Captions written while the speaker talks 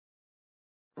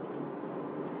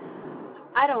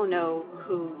I don't know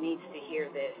who needs to hear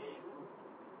this.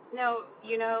 No,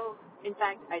 in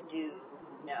fact, I do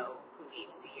know who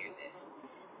needs to hear this.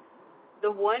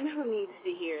 The one who needs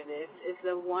to hear this is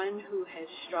the one who has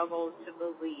struggled to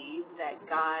believe that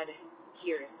God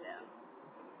hears them.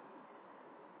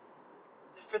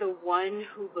 For the one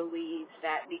who believes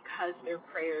that because their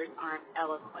prayers aren't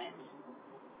eloquent,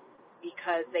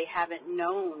 because they haven't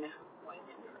known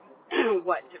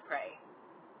what to pray,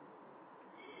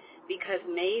 because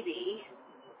maybe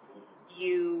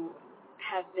you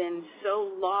have been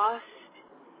so lost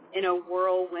in a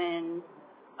whirlwind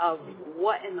of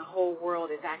what in the whole world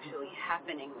is actually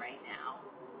happening right now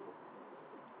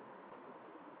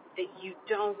that you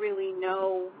don't really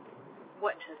know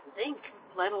what to think,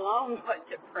 let alone what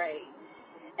to pray.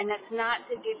 And that's not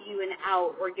to give you an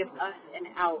out or give us an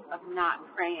out of not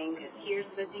praying, because here's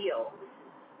the deal.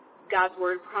 God's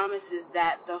word promises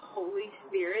that the Holy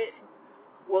Spirit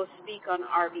will speak on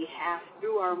our behalf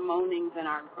through our moanings and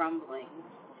our grumblings.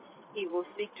 He will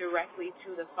speak directly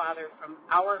to the Father from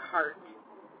our heart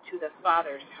to the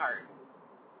Father's heart.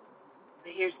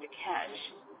 But here's the catch.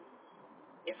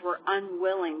 If we're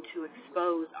unwilling to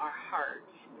expose our hearts,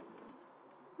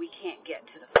 we can't get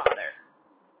to the Father.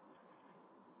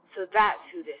 So that's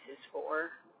who this is for.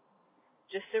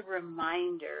 Just a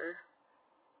reminder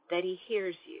that He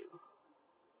hears you.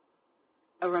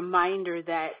 A reminder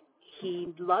that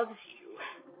He loves you.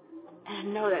 And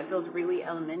I know that feels really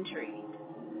elementary,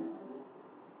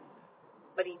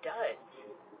 but He does.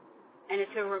 And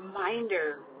it's a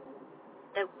reminder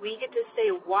that we get to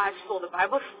stay watchful. The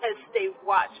Bible says stay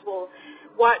watchful,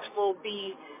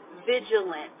 be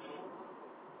vigilant,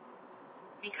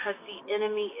 because the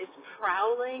enemy is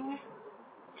prowling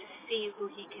to see who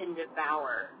he can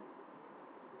devour.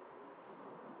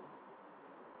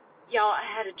 Y'all, I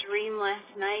had a dream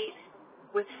last night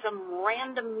with some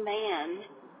random man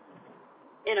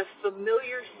in a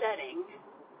familiar setting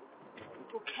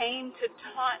who came to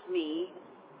taunt me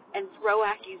and throw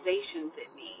accusations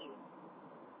at me.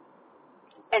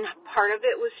 And part of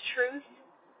it was truth,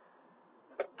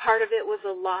 part of it was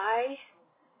a lie.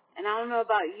 And I don't know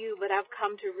about you, but I've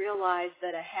come to realize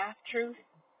that a half-truth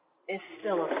is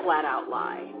still a flat-out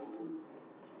lie.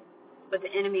 But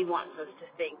the enemy wants us to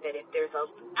think that if there's an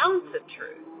ounce of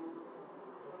truth,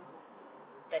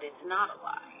 that it's not a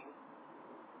lie.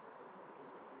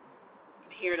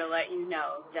 I'm here to let you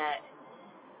know that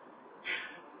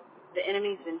the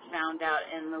enemy's been found out,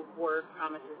 and the word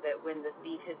promises that when the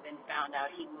thief has been found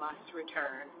out, he must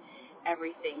return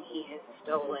everything he has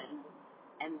stolen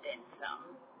and then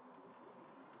some.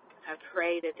 I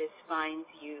pray that this finds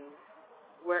you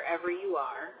wherever you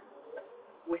are,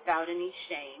 without any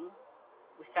shame,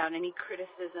 without any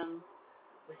criticism,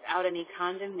 without any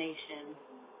condemnation,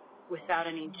 without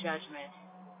any judgment,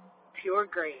 pure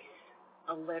grace,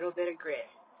 a little bit of grit,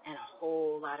 and a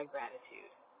whole lot of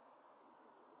gratitude.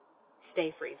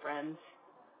 Stay free, friends.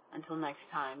 Until next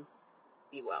time,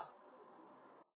 be well.